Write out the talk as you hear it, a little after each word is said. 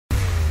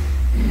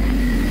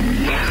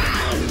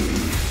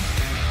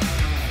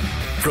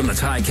From the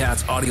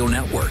Ticats Audio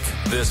Network,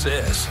 this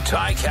is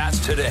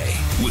Ticats Today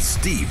with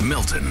Steve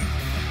Milton.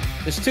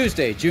 It's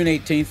Tuesday, June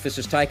 18th. This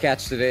is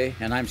Ticats Today,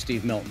 and I'm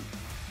Steve Milton.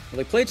 Well,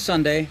 they played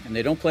Sunday, and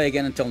they don't play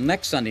again until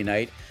next Sunday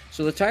night,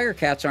 so the Tiger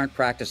Cats aren't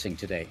practicing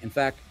today. In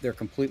fact, they're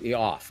completely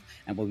off,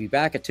 and we'll be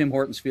back at Tim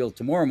Hortons Field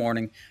tomorrow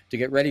morning to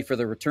get ready for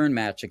the return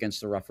match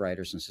against the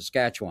Roughriders in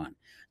Saskatchewan.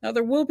 Now,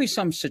 there will be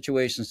some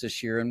situations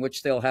this year in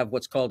which they'll have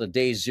what's called a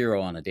day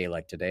zero on a day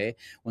like today,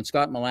 when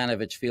Scott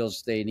Milanovich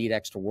feels they need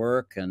extra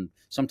work, and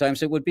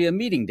sometimes it would be a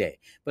meeting day.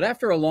 But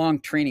after a long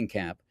training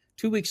camp,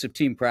 2 weeks of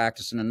team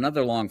practice, and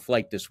another long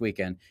flight this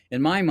weekend,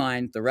 in my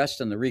mind, the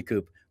rest and the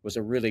recoup was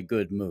a really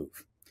good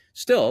move.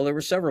 Still, there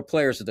were several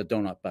players at the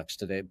Donut Box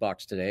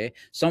today.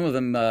 Some of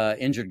them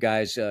injured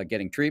guys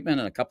getting treatment,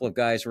 and a couple of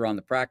guys were on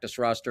the practice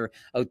roster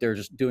out there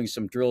just doing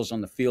some drills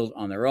on the field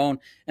on their own,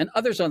 and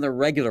others on the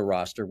regular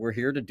roster were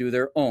here to do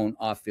their own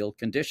off-field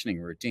conditioning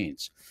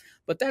routines.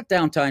 But that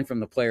downtime from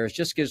the players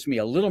just gives me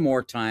a little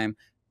more time,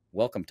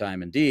 welcome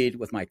time indeed,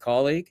 with my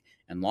colleague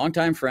and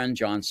longtime friend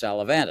John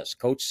Salavantis,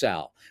 Coach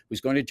Sal,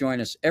 who's going to join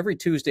us every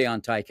Tuesday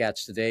on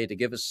Ticats Today to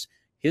give us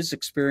his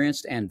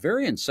experienced and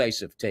very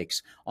incisive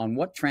takes on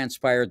what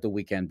transpired the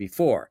weekend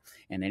before,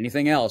 and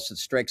anything else that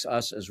strikes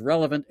us as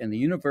relevant in the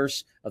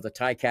universe of the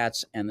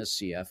Ticats and the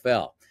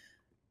CFL.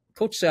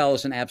 Coach Sal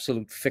is an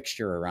absolute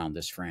fixture around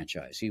this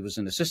franchise. He was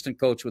an assistant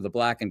coach with the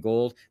Black and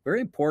Gold,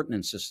 very important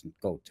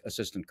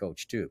assistant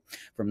coach too,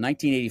 from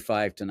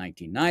 1985 to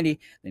 1990.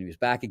 Then he was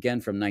back again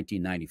from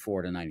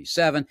 1994 to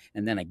 97,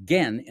 and then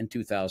again in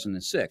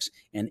 2006.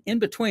 And in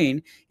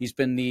between, he's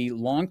been the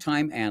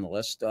longtime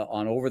analyst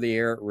on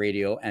over-the-air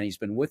radio, and he's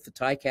been with the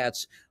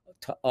Ticats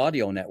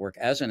Audio Network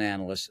as an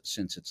analyst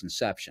since its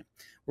inception.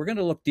 We're going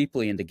to look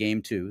deeply into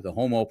Game 2, the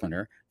home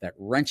opener, that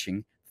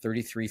wrenching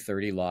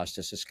 33-30 loss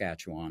to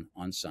Saskatchewan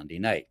on Sunday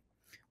night.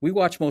 We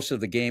watched most of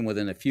the game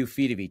within a few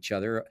feet of each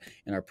other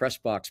in our press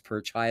box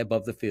perch high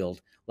above the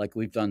field, like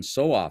we've done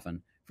so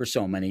often for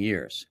so many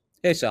years.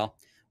 Hey, Sal.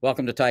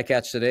 Welcome to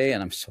Ticats Today,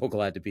 and I'm so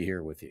glad to be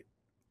here with you.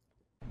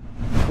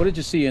 What did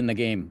you see in the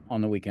game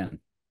on the weekend?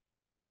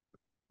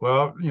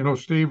 Well,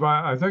 Steve,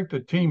 I think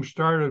the team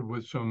started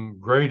with some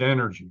great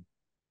energy,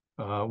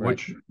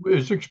 which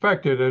is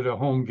expected at a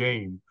home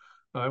game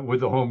with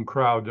the home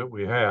crowd that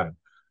we had.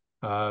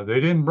 They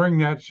didn't bring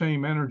that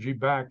same energy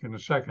back in the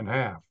second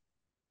half,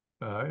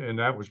 and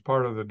that was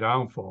part of the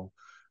downfall.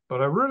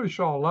 But I really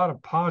saw a lot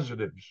of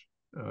positives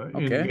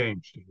in the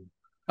game, Steve.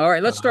 All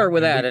right, let's start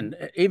with that. And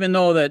even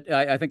though that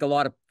I think a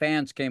lot of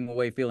fans came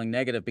away feeling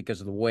negative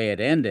because of the way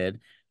it ended,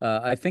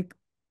 I think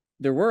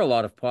there were a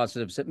lot of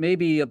positives that may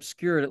be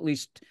obscured, at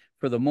least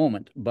for the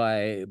moment,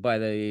 by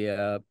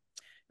the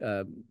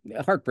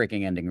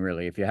heartbreaking ending,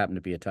 really, if you happen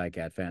to be a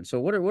Ticat fan. So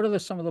what are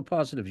some of the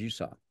positives you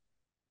saw?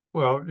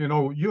 Well,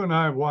 you and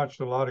I have watched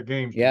a lot of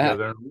games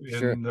together,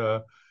 sure. And,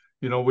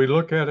 we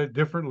look at it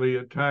differently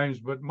at times.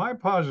 But my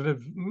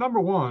positive, number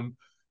one,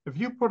 if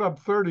you put up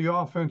 30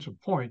 offensive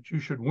points, you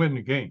should win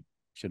the game.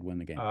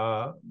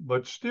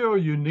 But still,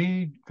 you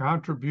need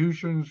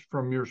contributions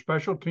from your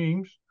special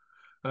teams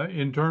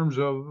in terms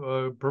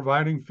of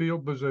providing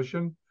field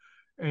position,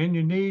 and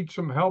you need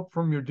some help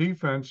from your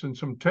defense and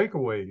some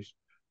takeaways,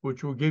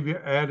 which will give you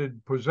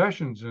added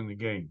possessions in the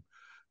game.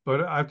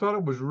 But I thought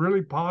it was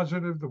really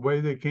positive the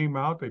way they came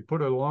out. They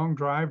put a long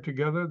drive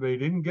together. They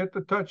didn't get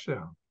the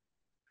touchdown.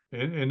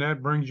 And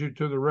that brings you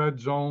to the red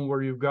zone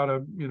where you've got to,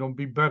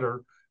 be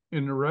better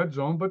in the red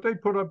zone. But they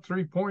put up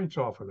 3 points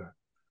off of that.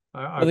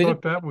 I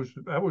thought that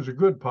was a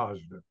good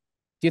positive.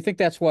 Do you think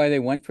that's why they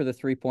went for the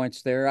 3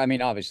 points there? I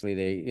mean, obviously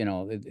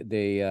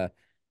they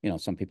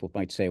some people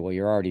might say, well,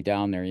 you're already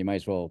down there. You might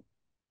as well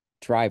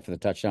try for the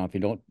touchdown. If you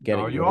don't get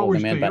it, you hold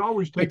them in. But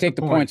you take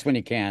the points when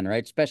you can,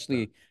 right?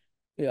 Especially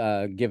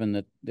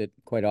given that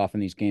quite often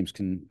these games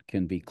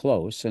can be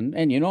close, and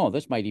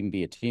this might even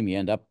be a team you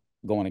end up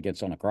going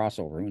against on a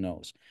crossover. Who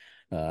knows?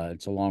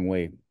 It's a long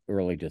way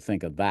early to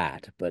think of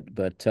that. But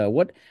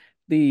what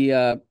they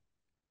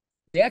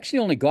actually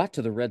only got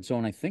to the red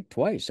zone, I think,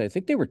 twice. I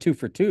think they were 2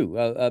 for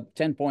 2,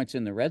 10 points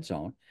in the red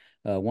zone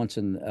once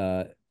in.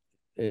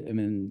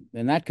 And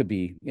that could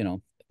be,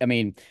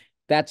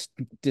 that's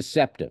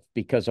deceptive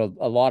because a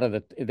lot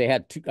of they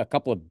had a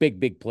couple of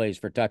big plays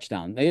for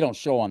touchdown. They don't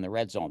show on the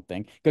red zone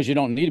thing because you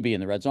don't need to be in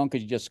the red zone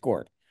because you just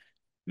scored.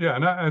 Yeah,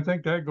 and I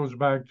think that goes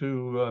back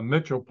to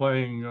Mitchell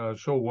playing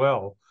so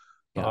well.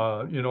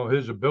 Yeah.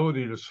 His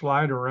ability to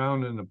slide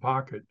around in the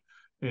pocket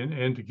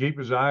and to keep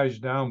his eyes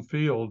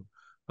downfield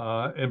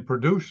and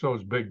produce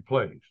those big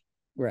plays.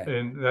 Right.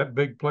 And that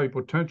big play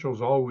potential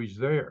is always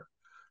there.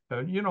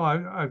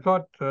 I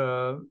thought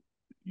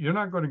you're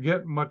not going to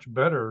get much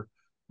better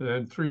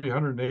than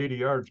 380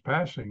 yards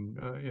passing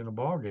in a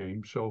ball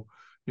game. So,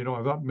 I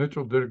thought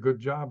Mitchell did a good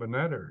job in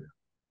that area.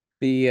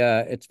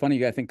 It's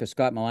funny, I think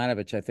Scott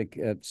Milanovich, I think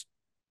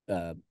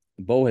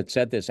Bo had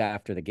said this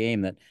after the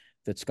game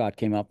that Scott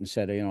came up and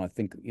said, I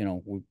think,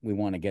 we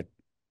want to get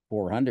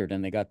 400,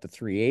 and they got the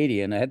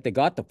 380, and they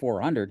got the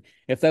 400.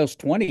 If those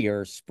 20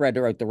 are spread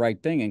out the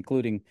right thing,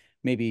 including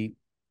maybe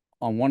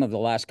on one of the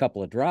last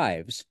couple of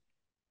drives,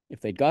 if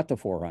they'd got the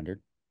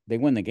 400, they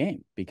win the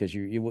game because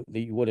you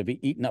would have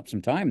eaten up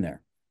some time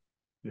there.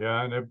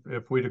 Yeah, and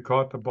if we'd have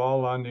caught the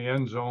ball on the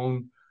end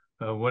zone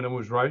when it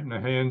was right in the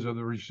hands of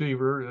the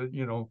receiver,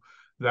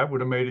 that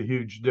would have made a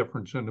huge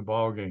difference in the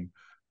ball game.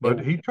 But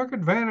he took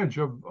advantage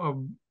of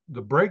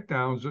the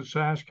breakdowns that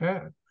Sask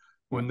had.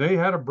 When they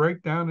had a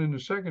breakdown in the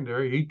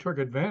secondary, he took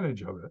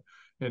advantage of it.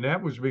 And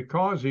that was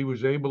because he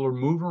was able to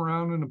move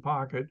around in the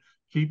pocket,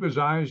 keep his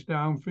eyes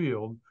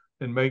downfield,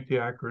 and make the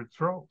accurate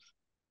throws.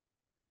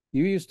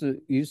 You used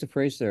to use the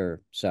phrase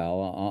there,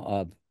 Sal,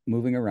 of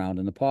moving around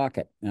in the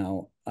pocket.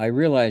 Now, I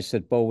realized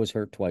that Bo was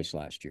hurt twice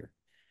last year.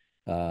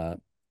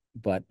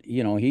 But,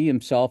 he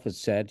himself has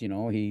said,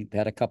 he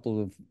had a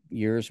couple of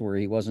years where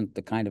he wasn't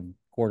the kind of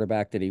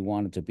quarterback that he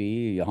wanted to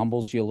be. He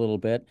humbles you a little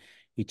bit.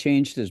 He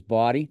changed his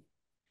body.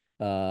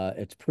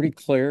 It's pretty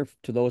clear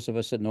to those of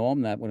us that know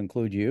him, that would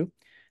include you,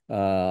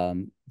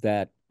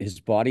 that his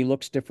body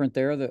looks different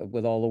there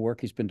with all the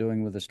work he's been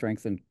doing with the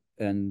strength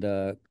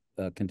and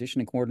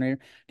conditioning coordinator.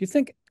 Do you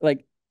think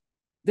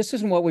this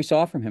isn't what we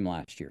saw from him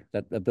last year,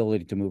 that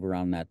ability to move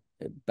around that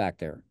back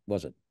there,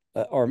 was it?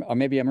 Or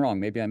maybe I'm wrong.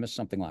 Maybe I missed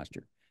something last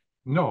year.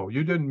 No,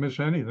 you didn't miss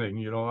anything.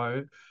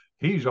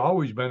 He's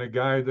always been a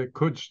guy that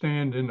could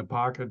stand in the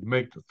pocket and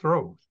make the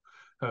throws.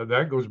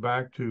 That goes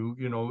back to,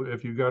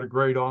 if you got a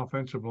great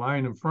offensive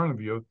line in front of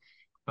you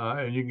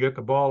and you can get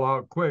the ball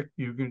out quick,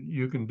 you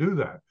can do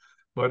that.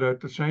 But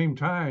at the same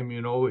time,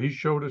 he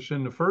showed us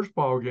in the first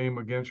ball game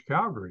against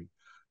Calgary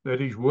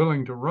that he's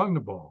willing to run the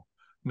ball.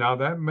 Now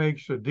that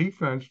makes the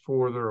defense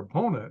for their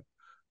opponent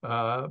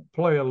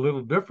play a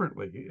little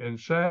differently, and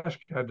Sask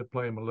had to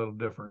play him a little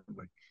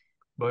differently.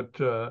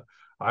 But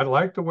I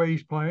like the way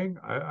he's playing.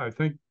 I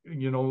think,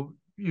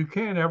 you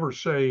can't ever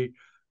say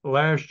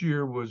last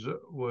year was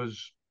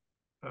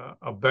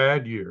a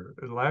bad year.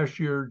 Last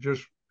year,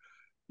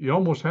 you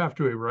almost have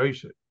to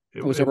erase it.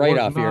 It was a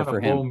write-off year for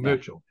him. Bo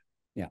Mitchell.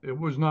 Yeah. It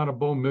was not a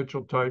Bo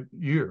Mitchell type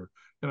year.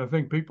 And I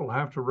think people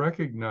have to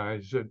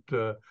recognize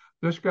that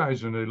this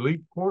guy's an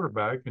elite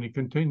quarterback, and he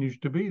continues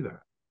to be that.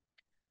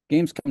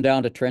 Games come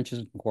down to trenches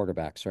and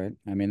quarterbacks, right?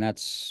 I mean,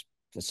 that's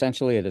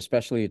essentially it,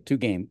 especially a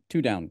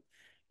two-down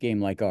game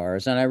like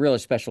ours. And I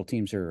realize special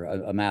teams are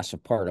a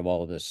massive part of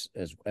all of this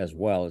as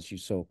well, as you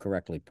so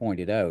correctly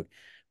pointed out.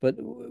 But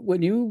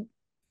when you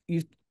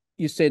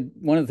said,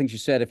 one of the things you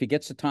said, if he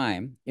gets the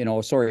time,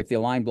 if the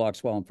line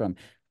blocks well in front,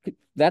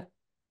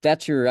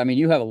 that's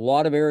you have a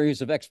lot of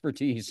areas of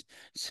expertise,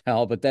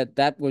 Sal, but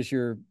that was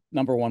your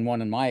number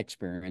one in my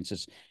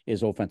experience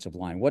is offensive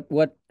line.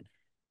 What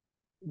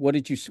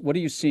are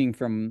you seeing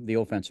from the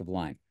offensive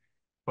line?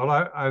 Well,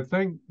 I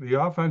think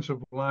the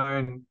offensive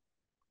line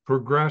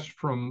progressed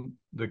from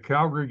the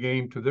Calgary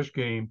game to this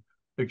game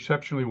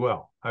exceptionally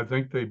well. I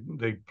think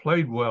they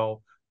played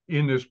well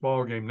in this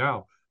ball game.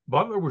 Now,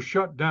 Butler was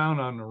shut down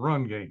on the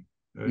run game.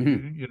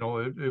 Mm-hmm.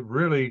 It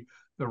really,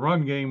 the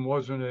run game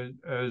wasn't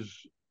as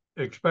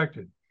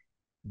expected.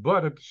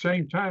 But at the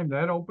same time,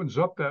 that opens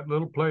up that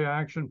little play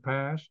action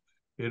pass.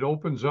 It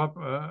opens up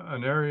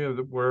an area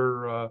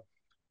where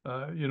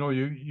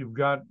you've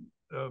got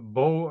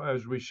Bo,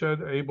 as we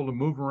said, able to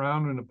move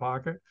around in the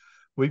pocket.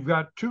 We've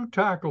got two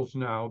tackles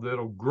now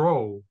that'll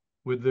grow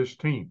with this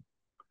team.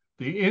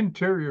 The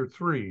interior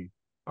three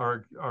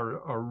are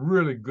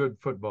really good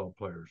football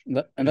players.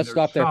 And let's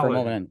stop there for a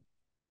moment.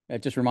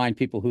 Just remind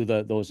people who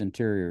those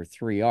interior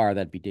three are.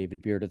 That'd be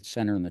David Beard at the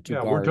center and the two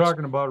guards. Yeah, we're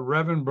talking about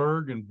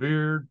Revenberg and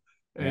Beard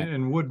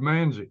and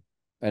Woodmansey.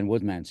 And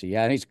Woodmansey,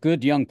 yeah, and he's a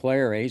good young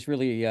player. He's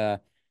really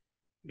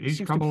he's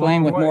seems to be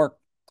playing with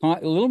a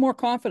little more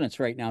confidence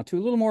right now too,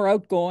 a little more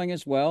outgoing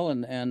as well,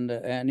 and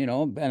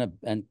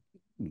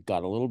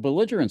got a little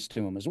belligerence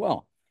to him as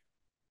well.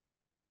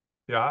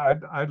 Yeah,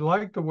 I'd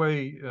like the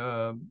way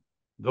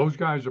those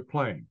guys are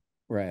playing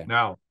right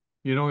now.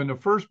 In the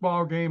first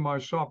ball game, I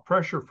saw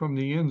pressure from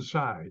the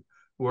inside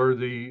where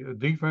the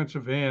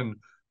defensive end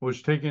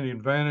was taking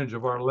advantage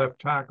of our left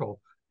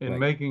tackle and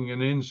making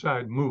an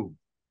inside move.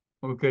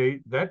 Okay,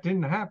 that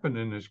didn't happen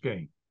in this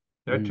game.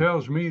 That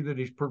tells me that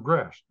he's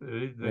progressed,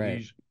 that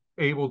he's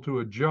able to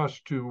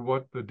adjust to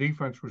what the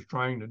defense was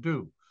trying to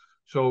do.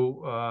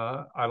 So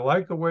I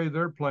like the way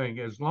they're playing.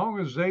 As long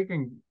as they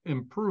can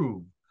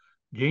improve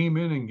game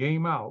in and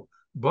game out,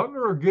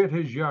 Butler will get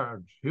his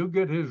yards. He'll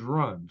get his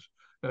runs.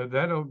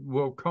 That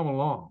will come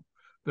along.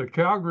 The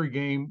Calgary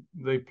game,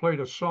 they played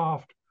a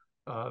soft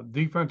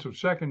defensive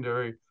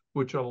secondary,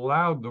 which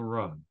allowed the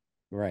run.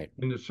 Right.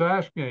 In the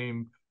Sask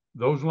game,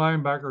 those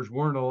linebackers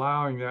weren't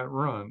allowing that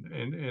run,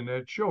 and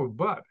that showed.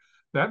 But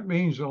that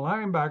means the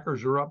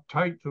linebackers are up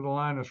tight to the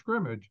line of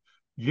scrimmage,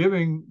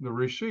 giving the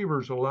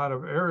receivers a lot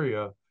of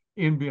area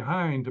in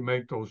behind to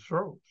make those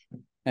throws.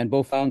 And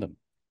Bo found them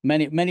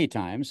many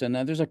times. And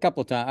there's a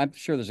couple of times, I'm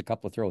sure there's a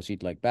couple of throws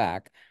he'd like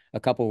back, a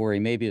couple where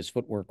maybe his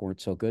footwork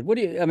weren't so good.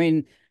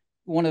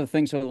 One of the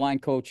things a line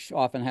coach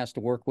often has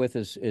to work with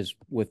is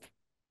with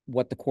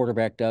what the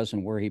quarterback does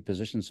and where he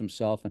positions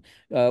himself.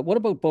 And what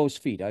about Bo's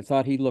feet? I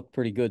thought he looked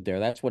pretty good there.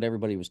 That's what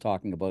everybody was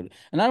talking about.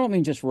 And I don't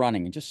mean just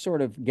running, just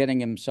sort of getting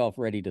himself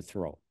ready to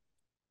throw.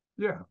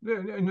 Yeah,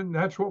 and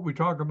that's what we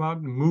talk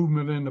about,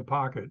 movement in the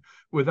pocket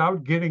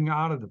without getting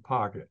out of the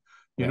pocket.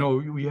 You know,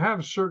 we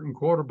have certain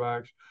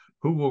quarterbacks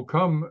who will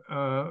come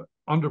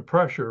under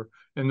pressure,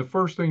 and the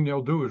first thing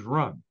they'll do is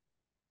run.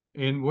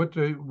 And what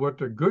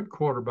the good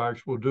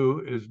quarterbacks will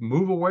do is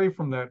move away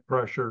from that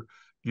pressure,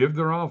 give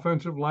their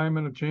offensive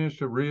lineman a chance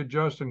to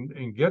readjust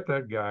and get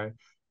that guy,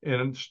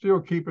 and still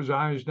keep his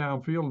eyes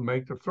downfield and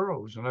make the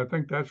throws. And I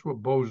think that's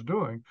what Bo's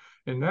doing.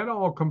 And that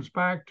all comes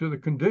back to the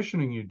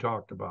conditioning you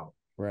talked about.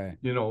 Right.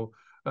 You know,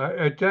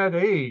 at that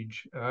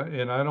age,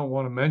 and I don't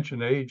want to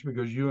mention age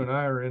because you and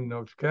I are in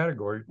those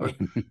categories, but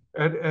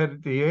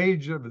at the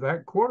age of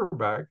that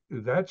quarterback,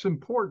 that's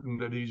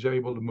important that he's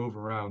able to move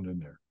around in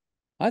there.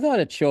 I thought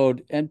it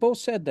showed, and Bo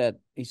said that.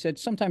 He said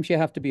sometimes you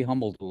have to be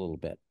humbled a little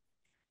bit,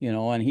 you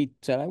know. And he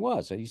said I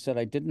was. He said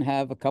I didn't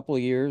have a couple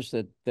of years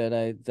that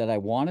I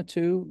wanted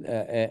to,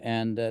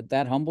 and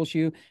that humbles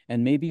you.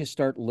 And maybe you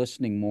start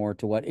listening more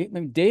to what. I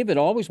mean, David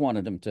always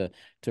wanted him to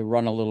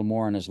run a little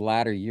more in his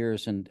latter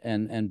years,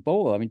 and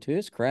Bo. I mean, to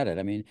his credit,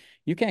 I mean,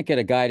 you can't get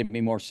a guy to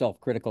be more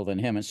self-critical than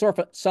him, and sort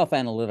of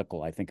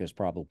self-analytical, I think, is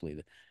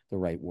probably the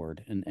right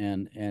word.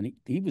 And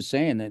he was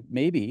saying that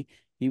maybe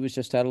he was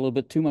just had a little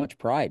bit too much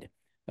pride.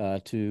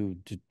 To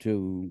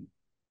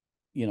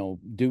you know,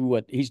 do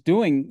what he's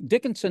doing.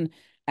 Dickinson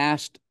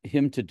asked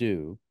him to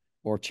do,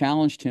 or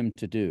challenged him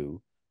to do,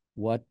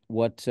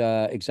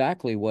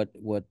 exactly what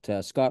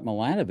Scott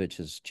Milanovich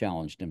has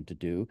challenged him to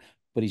do,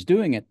 but he's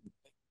doing it,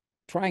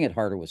 trying it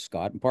harder with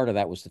Scott, and part of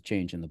that was the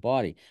change in the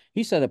body.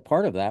 He said that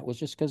part of that was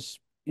just because,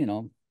 you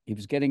know, he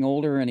was getting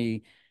older and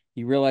he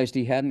realized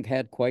he hadn't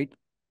had quite.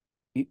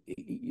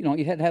 You know,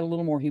 he had a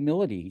little more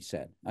humility. He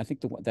said, I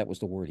think that was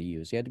the word he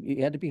used.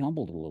 He had to be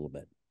humbled a little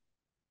bit.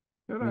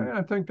 And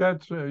I think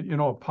that's you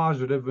know, a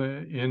positive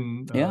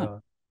in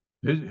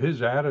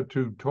his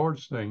attitude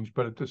towards things.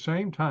 But at the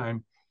same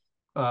time,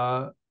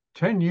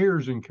 10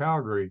 years in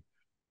Calgary,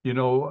 you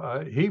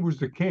know, he was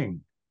the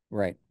king.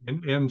 Right.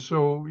 And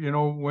so, you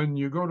know, when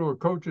you go to a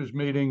coaches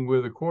meeting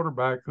with a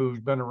quarterback who's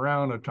been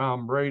around a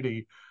Tom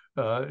Brady,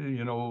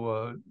 you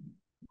know,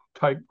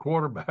 type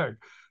quarterback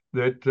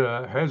that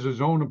has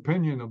his own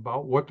opinion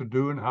about what to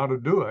do and how to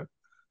do it,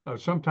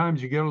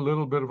 sometimes you get a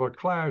little bit of a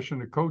clash and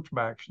the coach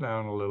backs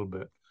down a little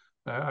bit.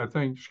 I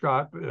think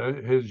Scott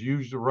has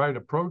used the right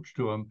approach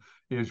to him.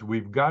 Is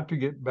we've got to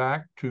get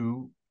back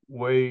to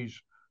ways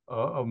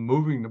of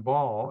moving the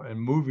ball, and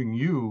moving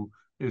you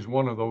is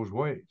one of those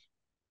ways.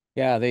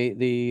 Yeah,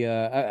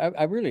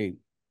 I really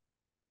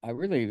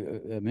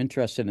am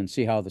interested in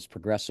see how this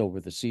progresses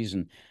over the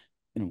season.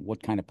 You know,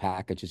 what kind of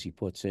packages he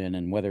puts in,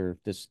 and whether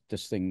this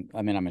thing.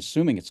 I mean, I'm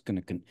assuming it's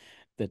going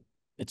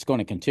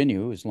to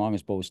continue as long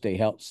as Bo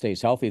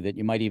stays healthy. That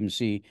you might even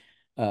see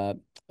a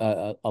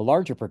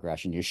larger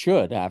progression. You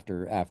should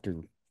after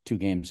 2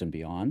 games and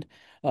beyond.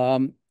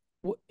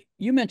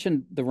 You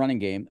mentioned the running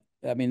game.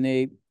 I mean,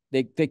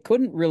 they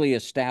couldn't really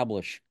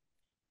establish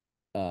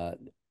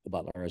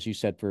Butler, as you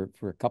said, for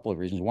a couple of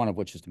reasons. One of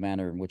which is the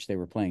manner in which they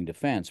were playing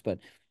defense, but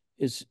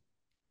is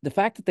the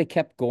fact that they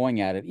kept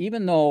going at it,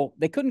 even though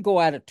they couldn't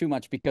go at it too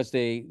much because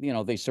they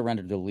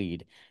surrendered the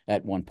lead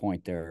at one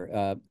point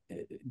there.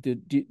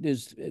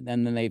 And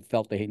then they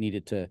felt they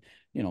needed to,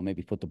 you know,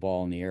 maybe put the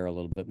ball in the air a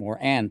little bit more.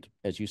 And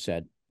as you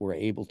said, were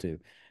able to.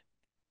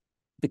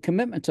 The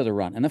commitment to the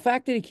run and the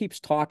fact that he keeps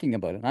talking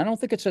about it. And I don't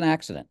think it's an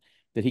accident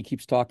that he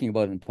keeps talking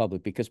about it in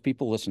public, because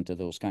people listen to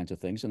those kinds of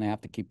things and they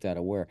have to keep that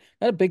aware.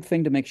 That's a big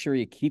thing to make sure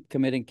you keep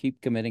committing.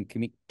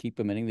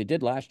 They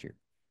did last year.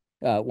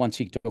 Once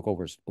he took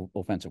over as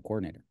offensive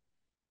coordinator.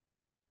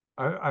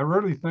 I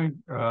really think,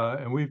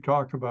 and we've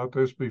talked about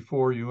this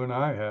before, you and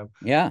I have.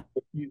 Yeah.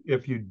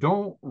 If you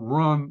don't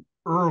run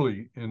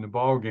early in the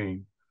ball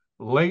game,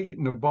 late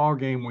in the ball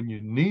game when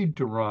you need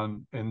to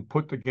run and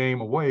put the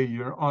game away,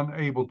 you're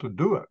unable to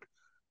do it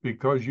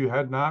because you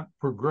had not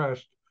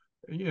progressed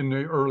in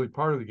the early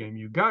part of the game.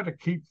 You got to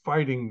keep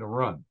fighting the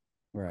run.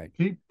 Right.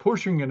 Keep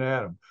pushing it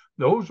at them.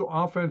 Those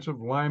offensive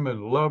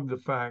linemen love the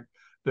fact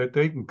that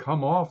they can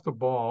come off the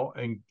ball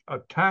and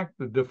attack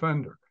the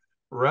defender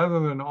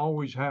rather than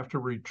always have to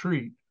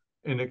retreat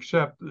and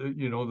accept,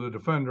 you know, the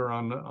defender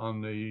on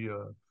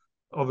the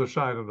other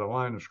side of the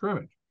line of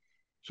scrimmage.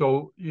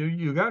 So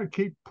you got to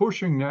keep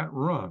pushing that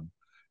run.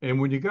 And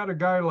when you got a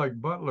guy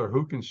like Butler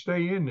who can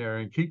stay in there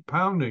and keep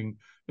pounding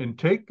and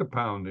take the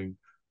pounding,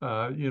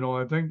 you know,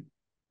 I think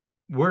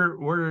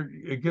where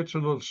it gets a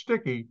little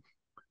sticky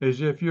is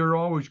if you're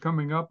always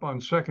coming up on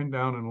 2nd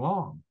down and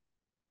long.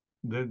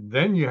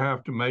 Then you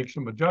have to make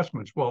some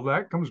adjustments. Well,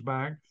 that comes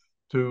back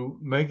to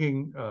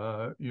making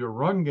your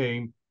run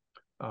game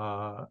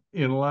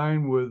in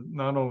line with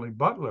not only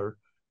Butler,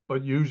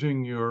 but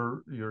using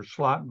your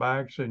slot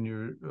backs and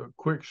your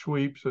quick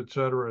sweeps, et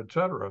cetera,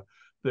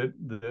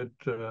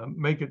 that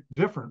make it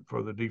different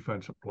for the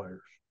defensive players.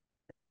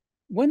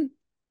 When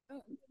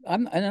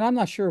I'm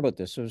not sure about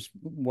this, so is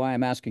why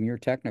I'm asking your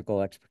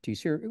technical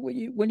expertise here.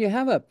 When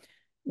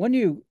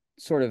you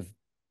sort of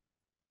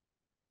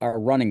are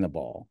running the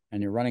ball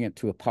and you're running it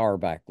to a power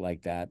back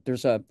like that,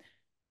 there's a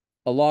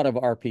a lot of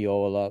RPO,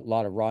 a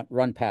lot of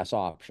run pass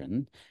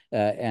option.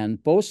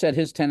 And Bo said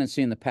his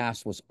tendency in the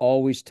past was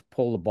always to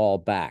pull the ball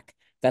back.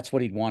 That's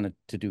what he'd wanted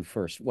to do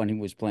first when he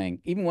was playing,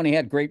 even when he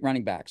had great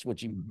running backs,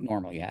 which he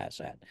normally has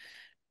had.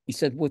 He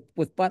said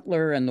with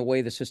Butler and the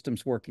way the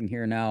system's working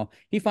here now,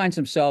 he finds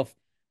himself,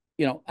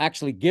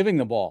 actually giving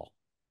the ball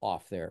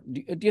off there.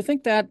 Do you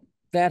think that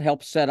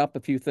helps set up a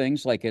few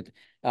things like it?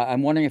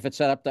 I'm wondering if it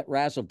set up that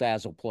razzle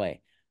dazzle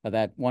play,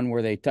 that one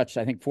where they touched,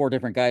 I think 4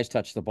 different guys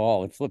touched the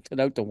ball and flipped it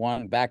out to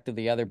one, back to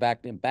the other,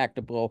 back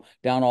to Bo,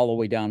 down all the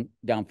way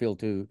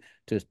downfield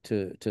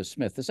to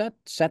Smith. Does that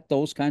set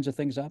those kinds of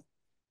things up?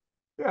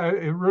 Yeah,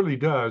 it really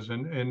does,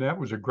 and that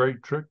was a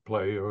great trick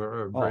play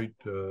or a great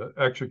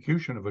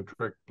execution of a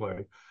trick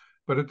play.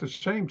 But at the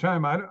same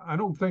time, I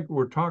don't think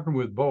we're talking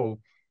with Bo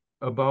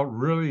about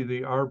really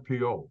the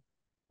RPO,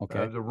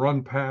 the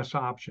run pass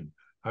option.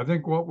 I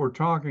think what we're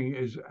talking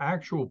is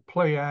actual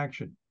play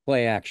action.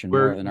 Play action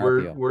more than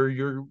RPO. Where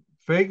you're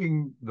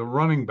faking the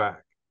running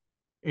back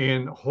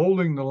and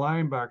holding the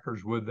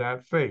linebackers with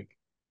that fake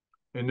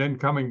and then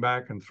coming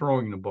back and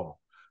throwing the ball.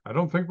 I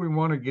don't think we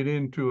want to get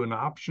into an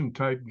option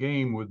type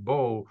game with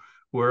Bo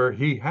where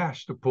he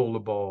has to pull the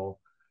ball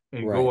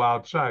and go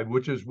outside,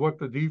 which is what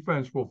the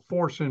defense will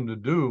force him to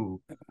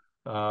do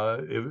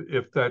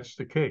if that's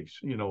the case.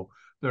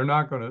 They're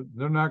not going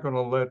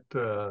to let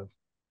the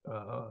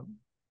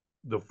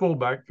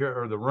fullback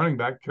or the running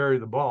back carry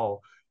the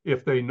ball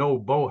if they know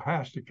Bo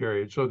has to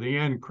carry it. So the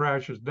end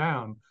crashes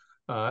down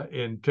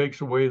and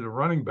takes away the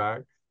running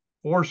back,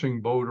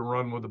 forcing Bo to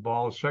run with the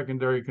ball.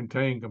 Secondary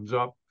contain comes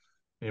up,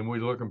 and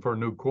we're looking for a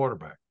new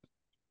quarterback.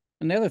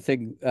 And the other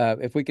thing,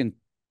 if we can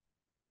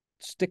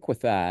stick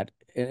with that,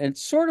 and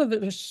it's sort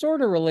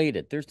of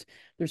related.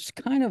 There's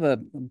kind of a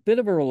bit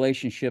of a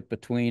relationship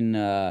between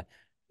the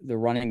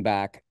running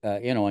back,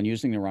 and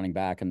using the running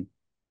back and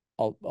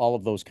all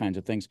of those kinds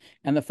of things.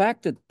 And the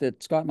fact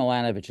that Scott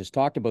Milanovich has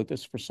talked about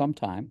this for some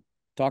time,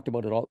 talked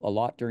about it a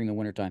lot during the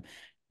wintertime.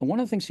 And one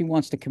of the things he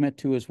wants to commit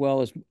to as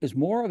well is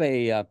more of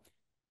a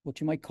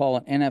what you might call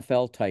an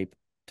NFL type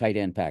tight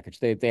end package.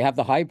 They have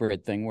the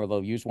hybrid thing where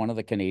they'll use one of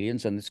the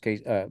Canadians. In this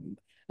case,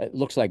 it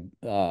looks like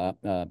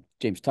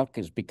James Tuck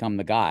has become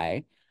the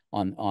guy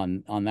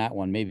on that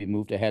one. Maybe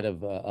moved ahead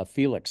of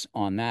Felix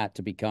on that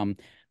to become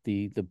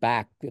the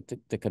back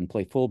that can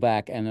play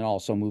fullback and then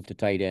also move to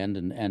tight end.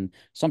 And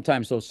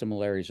sometimes those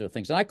similarities are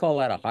things. And I call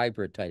that a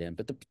hybrid tight end.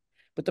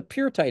 But the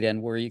pure tight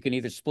end where you can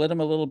either split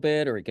him a little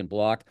bit or he can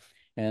block.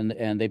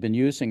 And they've been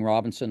using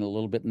Robinson a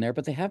little bit in there,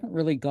 but they haven't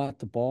really got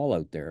the ball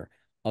out there.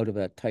 Out of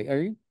that tight,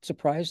 are you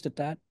surprised at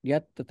that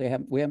yet? That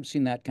we haven't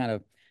seen that kind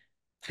of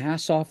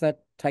pass off that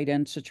tight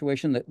end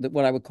situation, that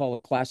what I would call a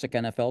classic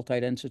NFL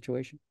tight end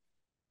situation?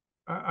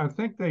 I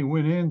think they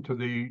went into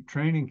the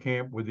training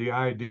camp with the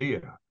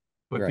idea,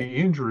 but the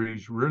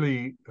injuries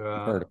really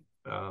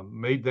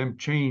made them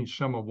change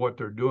some of what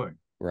they're doing.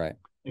 Right.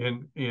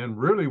 And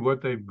really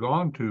what they've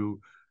gone to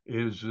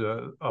is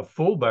a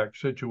fullback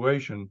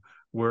situation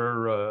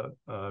where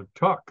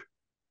Tuck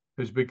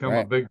has become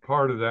a big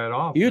part of that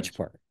offense. Huge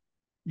part.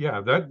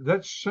 Yeah,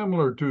 that's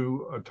similar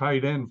to a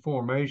tight end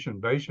formation,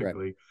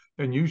 basically. Right.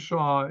 And you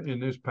saw in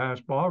this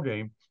past ball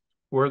game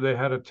where they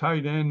had a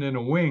tight end and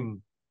a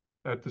wing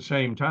at the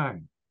same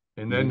time,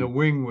 and then the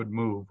wing would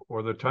move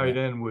or the tight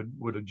end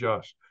would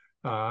adjust.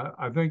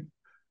 I think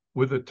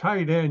with a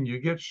tight end, you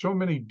get so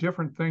many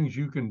different things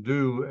you can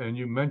do, and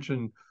you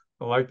mentioned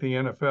like the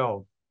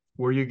NFL,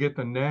 where you get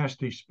the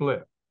nasty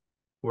split,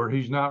 where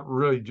he's not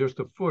really just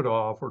a foot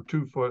off or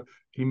 2 foot,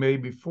 he may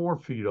be 4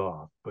 feet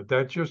off, but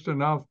that's just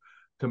enough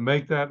to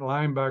make that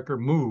linebacker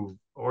move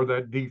or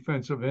that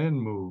defensive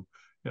end move.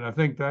 And I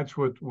think that's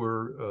what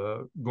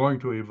we're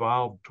going to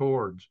evolve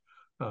towards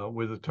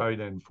with the tight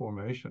end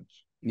formations.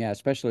 Yeah,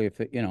 especially if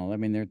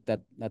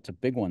that's a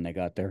big one they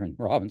got there in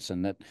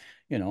Robinson. That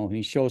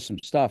he shows some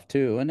stuff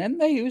too, and then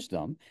they used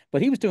them.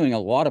 But he was doing a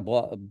lot of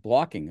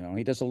blocking.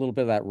 He does a little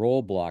bit of that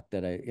roll block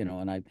that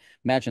and I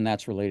imagine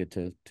that's related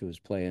to his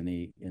play in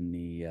the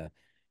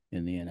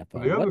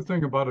NFL. The other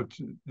thing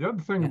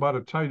about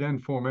a tight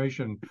end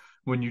formation,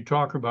 when you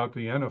talk about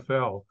the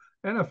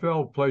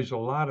NFL plays a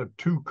lot of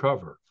 2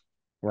 cover,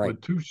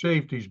 with 2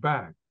 safeties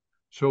back.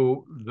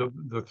 So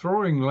the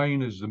throwing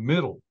lane is the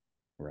middle,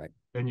 right?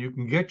 And you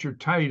can get your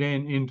tight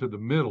end into the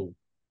middle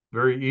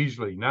very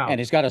easily now. And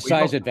he's got a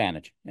size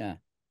advantage. Yeah.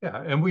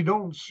 Yeah, and we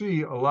don't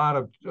see a lot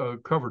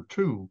of cover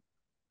 2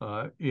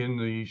 in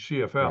the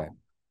CFL.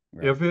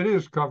 Right. If it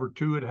is cover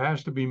 2, it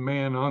has to be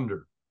man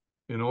under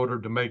in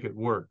order to make it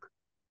work.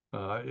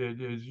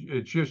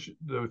 It's just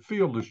the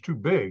field is too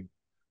big,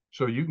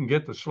 so you can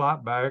get the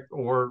slot back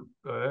or,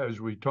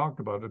 as we talked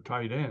about, a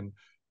tight end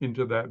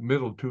into that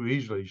middle too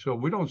easily. So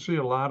we don't see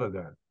a lot of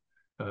that.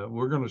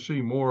 We're going to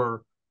see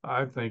more,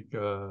 I think,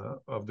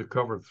 of the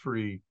cover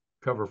 3,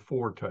 cover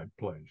 4 type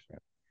plays.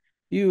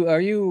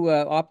 Are you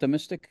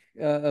optimistic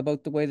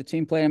about the way the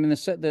team played? I mean,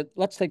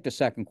 let's take the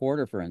second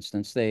quarter, for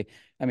instance. They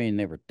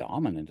were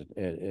dominant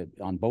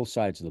on both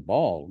sides of the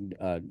ball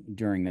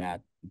during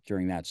that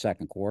during that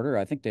second quarter.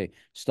 I think they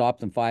stopped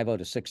them 5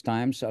 out of 6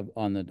 times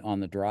on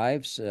the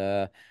drives.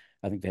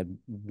 I think they had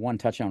one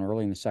touchdown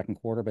early in the second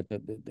quarter, but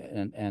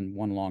and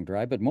one long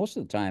drive. But most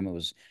of the time it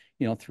was,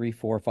 3,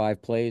 4,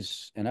 5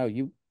 plays. And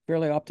you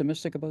fairly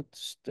optimistic about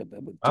just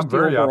I'm the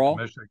very overall?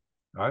 optimistic.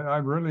 I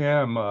really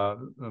am.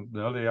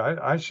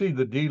 I see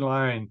the D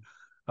line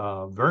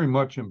very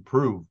much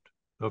improved.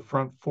 The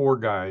front 4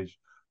 guys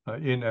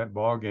in that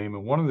ball game,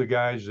 and one of the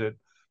guys that,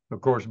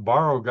 of course,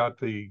 Barrow got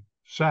the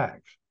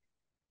sacks,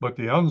 but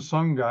the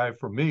unsung guy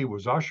for me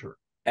was Usher.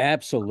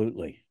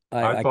 Absolutely.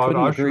 I thought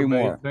couldn't Usher agree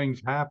more. made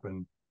things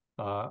happen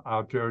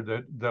out there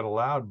that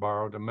allowed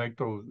Barrow to make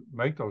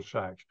those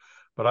sacks.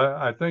 But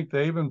I think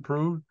they've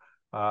improved.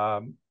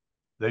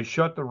 They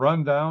shut the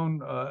run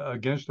down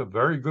against a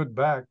very good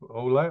back.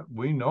 Ouellette,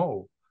 we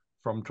know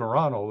from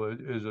Toronto,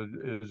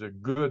 is a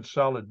good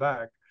solid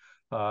back,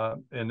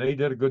 and they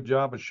did a good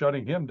job of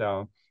shutting him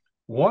down.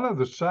 One of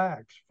the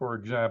sacks, for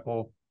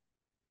example,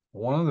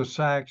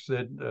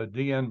 that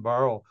D.N.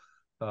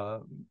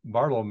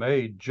 Barlow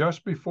made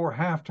just before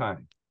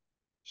halftime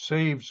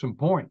saved some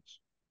points.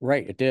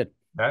 Right, it did.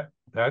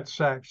 That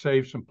sack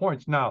saved some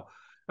points. Now,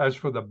 as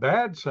for the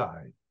bad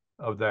side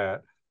of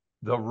that,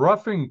 the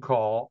roughing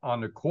call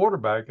on the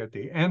quarterback at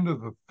the end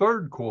of the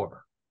third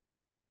quarter,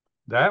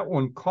 that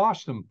one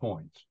cost them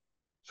points.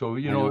 So,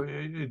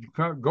 it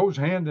goes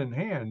hand in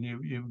hand.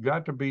 You've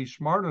got to be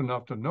smart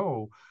enough to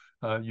know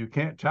you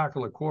can't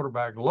tackle a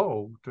quarterback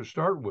low to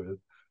start with,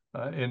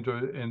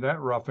 and that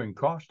roughing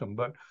cost them.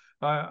 But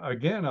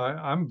again,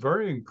 I'm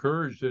very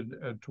encouraged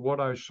at what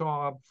I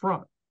saw up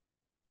front.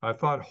 I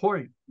thought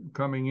Hoyt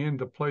coming in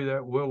to play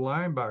that will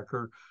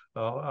linebacker,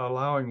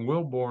 allowing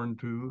Wilborn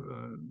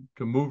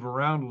to move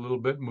around a little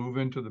bit, move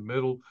into the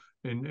middle,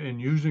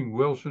 and using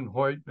Wilson,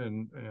 Hoyt,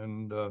 and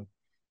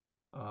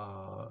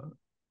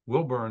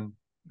Wilborn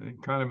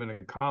kind of in a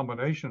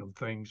combination of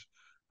things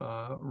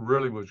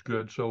really was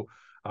good. So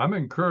I'm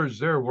encouraged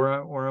there.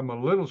 Where I'm a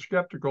little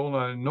skeptical, and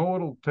I know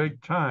it'll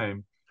take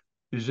time,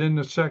 is in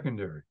the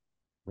secondary.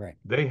 Right.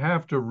 They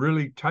have to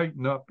really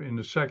tighten up in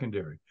the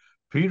secondary.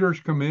 Peters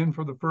come in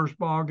for the first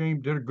ball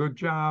game, did a good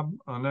job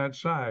on that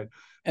side.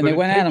 And they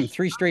went at him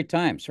 3 straight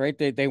times, right?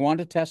 They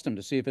wanted to test him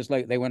to see if his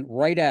leg. They went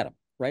right at him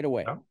right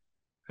away. Yeah.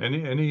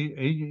 And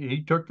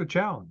he took the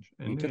challenge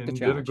and did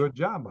a good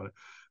job on it.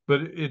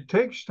 But it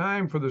takes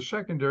time for the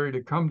secondary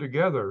to come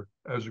together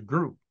as a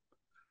group.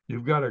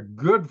 You've got a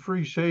good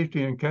free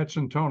safety in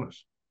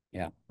Katsantonis.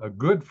 Yeah. A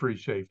good free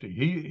safety.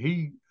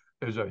 He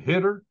is a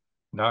hitter.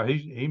 Now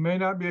he may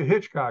not be a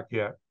Hitchcock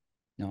yet.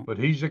 No. But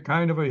he's the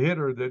kind of a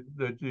hitter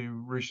that the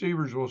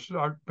receivers will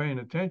start paying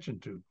attention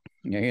to.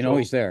 Yeah,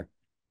 he's there.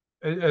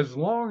 As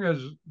long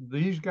as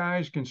these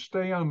guys can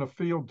stay on the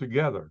field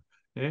together,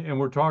 and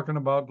we're talking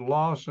about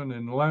Lawson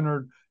and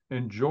Leonard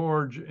and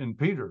George and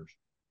Peters,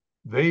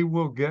 they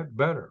will get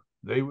better.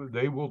 They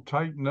will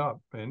tighten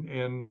up,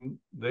 and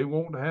they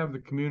won't have the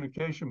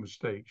communication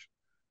mistakes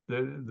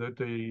that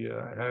they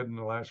had in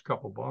the last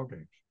couple of ball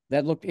games.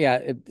 That looked,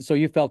 so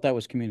you felt that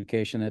was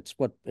communication. It's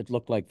what it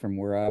looked like from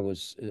where I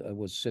was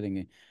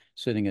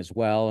sitting as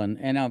well.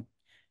 And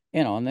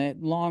on that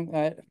long,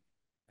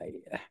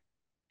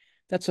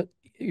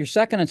 you're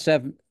 2nd and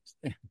 7.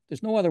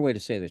 There's no other way to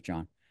say this,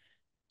 John.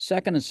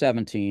 2nd and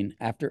 17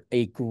 after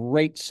a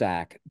great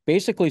sack,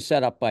 basically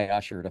set up by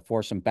Usher to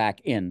force him back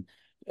in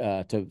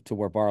to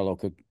where Barlow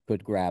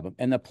could grab him,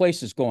 and the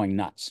place is going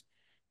nuts.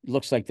 It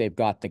looks like they've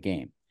got the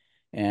game.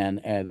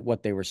 And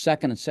what they were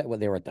 2nd and 7,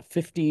 they were at the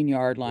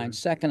 15-yard line,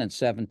 2nd and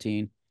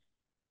 17,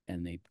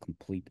 and they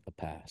complete a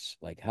pass.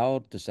 Like,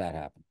 how does that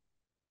happen?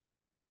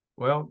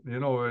 Well,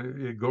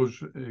 it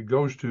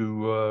goes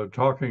to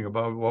talking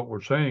about what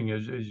we're saying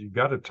is you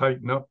got to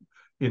tighten up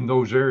in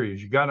those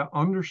areas. You got to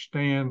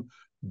understand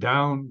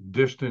down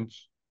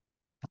distance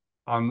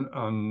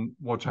on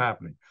what's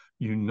happening.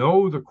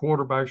 The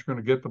quarterback's going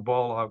to get the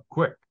ball out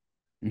quick.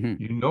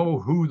 Mm-hmm. You know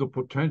who the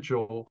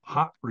potential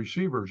hot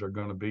receivers are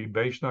going to be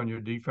based on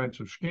your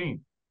defensive scheme.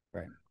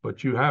 Right.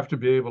 But you have to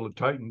be able to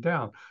tighten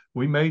down.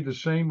 We made the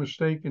same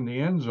mistake in the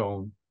end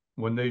zone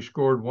when they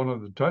scored one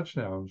of the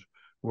touchdowns,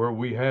 where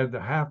we had the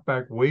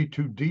halfback way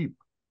too deep.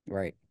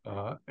 Right.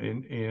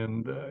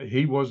 And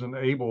he wasn't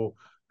able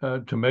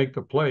to make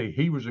the play.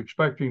 He was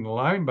expecting the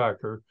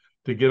linebacker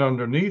to get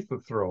underneath the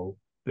throw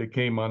that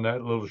came on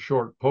that little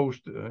short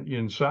post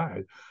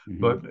inside. Mm-hmm.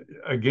 But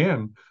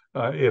again,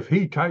 if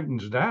he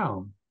tightens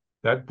down,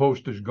 that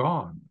post is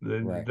gone.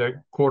 Then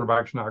that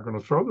quarterback's not going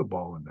to throw the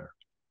ball in there.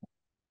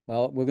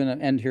 Well, we're going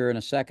to end here in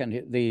a second.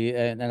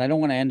 And I don't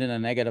want to end in a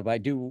negative. I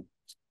do.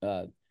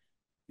 I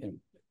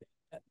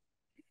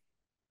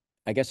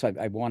guess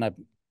I want to.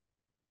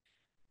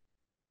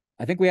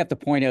 I think we have to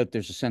point out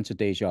there's a sense of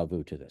deja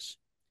vu to this.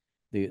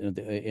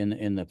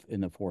 In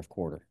the fourth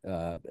quarter,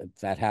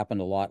 that happened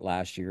a lot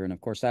last year, and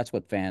of course that's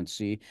what fans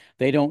see.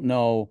 They don't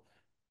know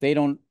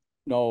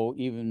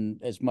even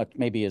as much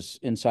maybe as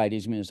inside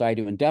as I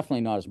do, and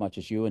definitely not as much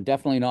as you, and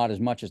definitely not as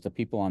much as the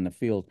people on the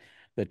field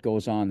that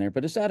goes on there.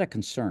 But is that a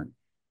concern?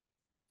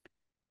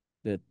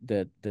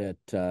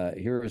 that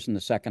here's in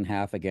the second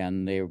half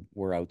again, they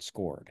were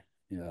outscored.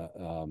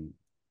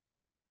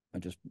 I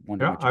just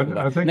wonder.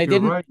 Yeah, I think you're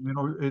right. You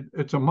know,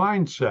 it's a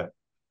mindset.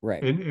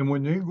 Right. And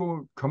when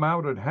you come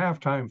out at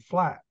halftime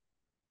flat,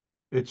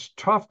 it's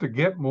tough to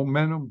get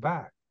momentum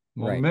back.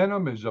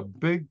 Momentum is a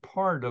big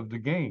part of the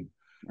game.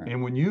 Right.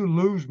 And when you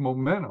lose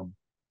momentum,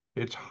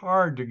 it's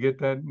hard to get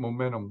that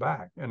momentum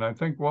back. And I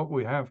think what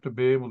we have to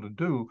be able to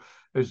do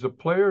is the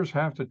players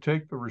have to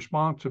take the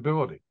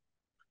responsibility.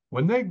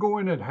 When they go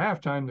in at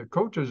halftime, the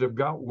coaches have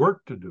got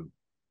work to do.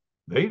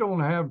 They don't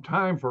have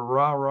time for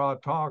rah-rah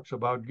talks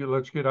about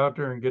let's get out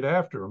there and get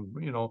after them.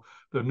 You know,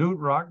 the Newt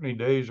Rockney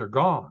days are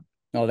gone.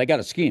 No, they got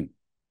a scheme.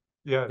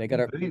 Yeah,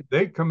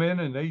 they come in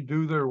and they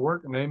do their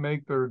work and they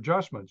make their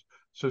adjustments.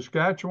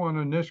 Saskatchewan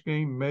in this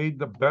game made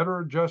the better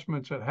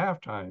adjustments at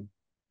halftime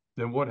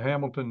than what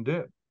Hamilton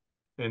did.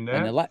 And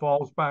that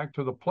falls back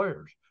to the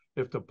players.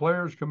 If the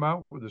players come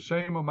out with the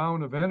same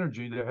amount of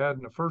energy they had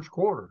in the first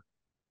quarter,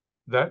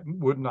 that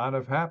would not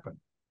have happened.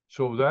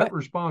 So that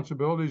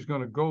responsibility is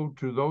going to go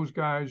to those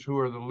guys who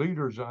are the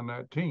leaders on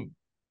that team.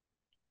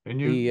 And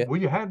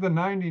we had the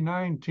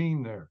 99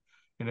 team there.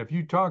 And if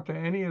you talk to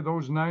any of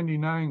those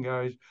 99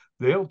 guys,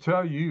 they'll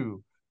tell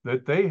you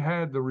that they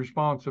had the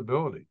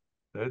responsibility.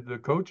 The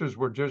coaches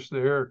were just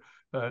there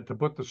to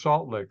put the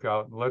salt lick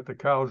out and let the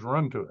cows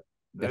run to it.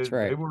 That's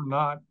right. They were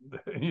not.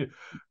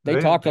 They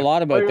talked a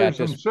lot about that.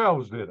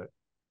 Themselves did it.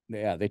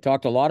 Yeah, they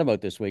talked a lot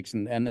about this week,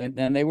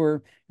 and they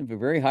were a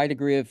very high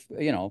degree of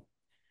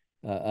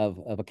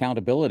of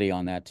accountability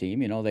on that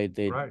team. You know, they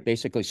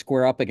basically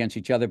square up against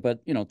each other, but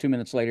 2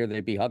 minutes later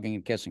they'd be hugging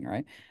and kissing.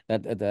 Right.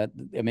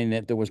 I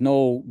mean, there was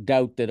no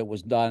doubt that it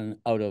was done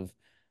out of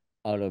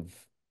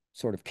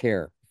sort of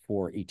care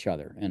for each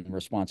other and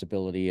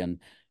responsibility and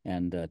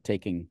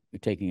taking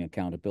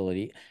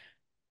accountability.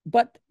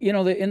 But,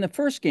 in the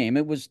first game,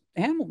 it was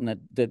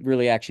Hamilton that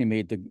really actually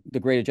made the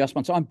great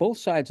adjustments on both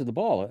sides of the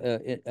ball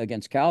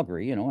against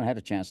Calgary, and had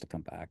a chance to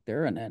come back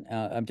there. And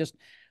I'm just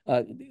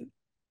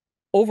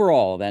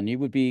overall, then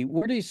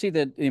where do you see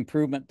the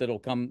improvement that'll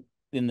come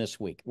in this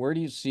week? Where do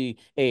you see,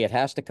 A, it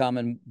has to come,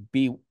 and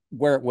B,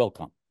 where it will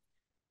come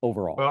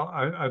overall? Well,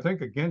 I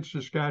think against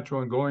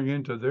Saskatchewan going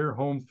into their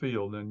home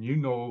field, and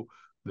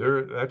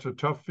that's a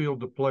tough field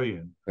to play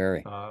in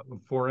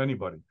for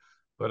anybody.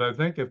 But I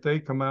think if they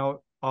come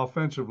out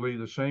offensively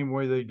the same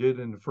way they did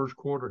in the first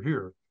quarter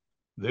here,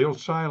 they'll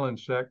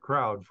silence that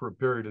crowd for a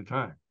period of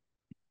time.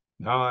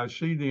 Now I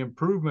see the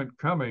improvement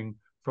coming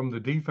from the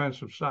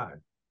defensive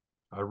side.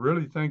 I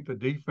really think the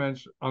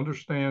defense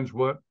understands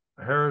what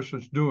Harris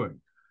is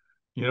doing.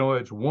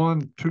 It's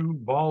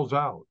 1-2 balls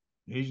out.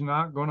 He's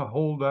not going to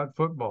hold that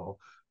football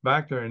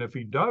back there. And if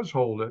he does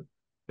hold it,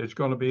 it's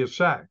going to be a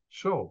sack.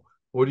 So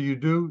what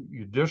do?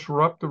 You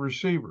disrupt the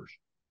receivers.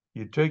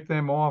 You take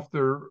them off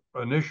their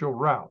initial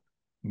route.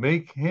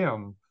 Make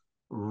him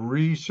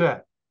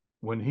reset.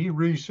 When he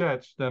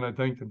resets, then I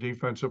think the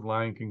defensive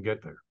line can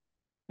get there.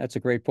 That's a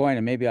great point.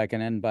 And maybe I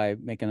can end by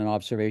making an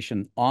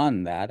observation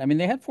on that. I mean,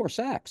 they had 4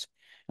 sacks.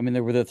 I mean,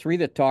 there were the 3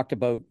 that talked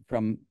about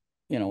from,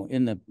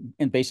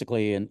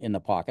 basically in the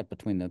pocket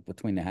between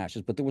the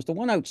hashes, but there was the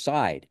one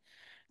outside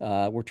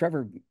where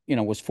Trevor,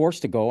 was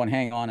forced to go and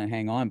hang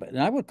on. But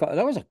that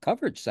was a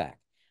coverage sack.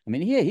 I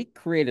mean, he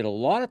created a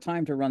lot of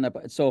time to run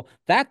that. So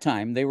that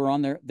time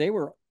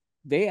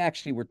they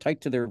actually were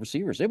tight to their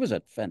receivers. It was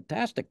a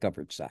fantastic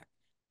coverage sack.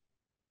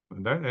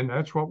 And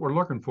that's what we're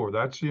looking for.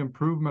 That's the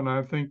improvement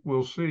I think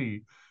we'll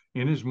see,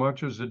 in as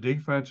much as the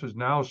defense is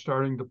now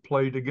starting to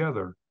play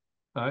together,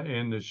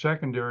 and the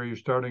secondary is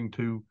starting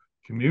to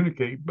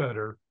communicate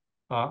better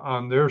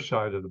on their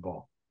side of the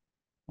ball.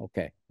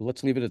 Okay, well,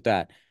 let's leave it at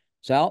that.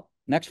 Sal,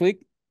 next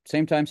week,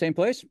 same time, same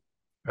place.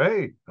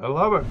 Hey, I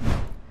love it.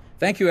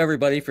 Thank you,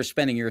 everybody, for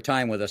spending your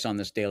time with us on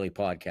this daily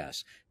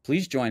podcast.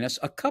 Please join us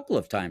a couple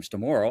of times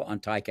tomorrow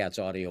on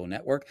Ticats Audio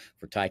Network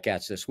for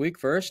Ticats This Week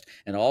first,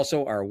 and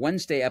also our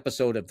Wednesday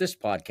episode of this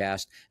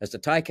podcast as the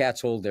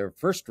Ticats hold their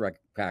first direct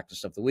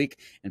practice of the week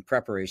in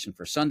preparation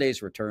for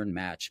Sunday's return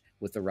match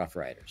with the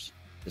Roughriders.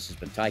 This has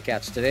been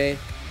Ticats Today,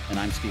 and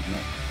I'm Steve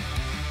Milton.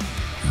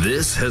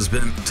 This has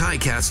been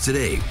Ticats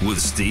Today with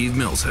Steve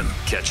Milton.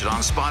 Catch it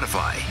on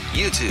Spotify,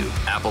 YouTube,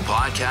 Apple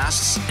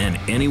Podcasts, and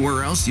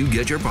anywhere else you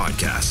get your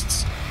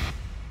podcasts.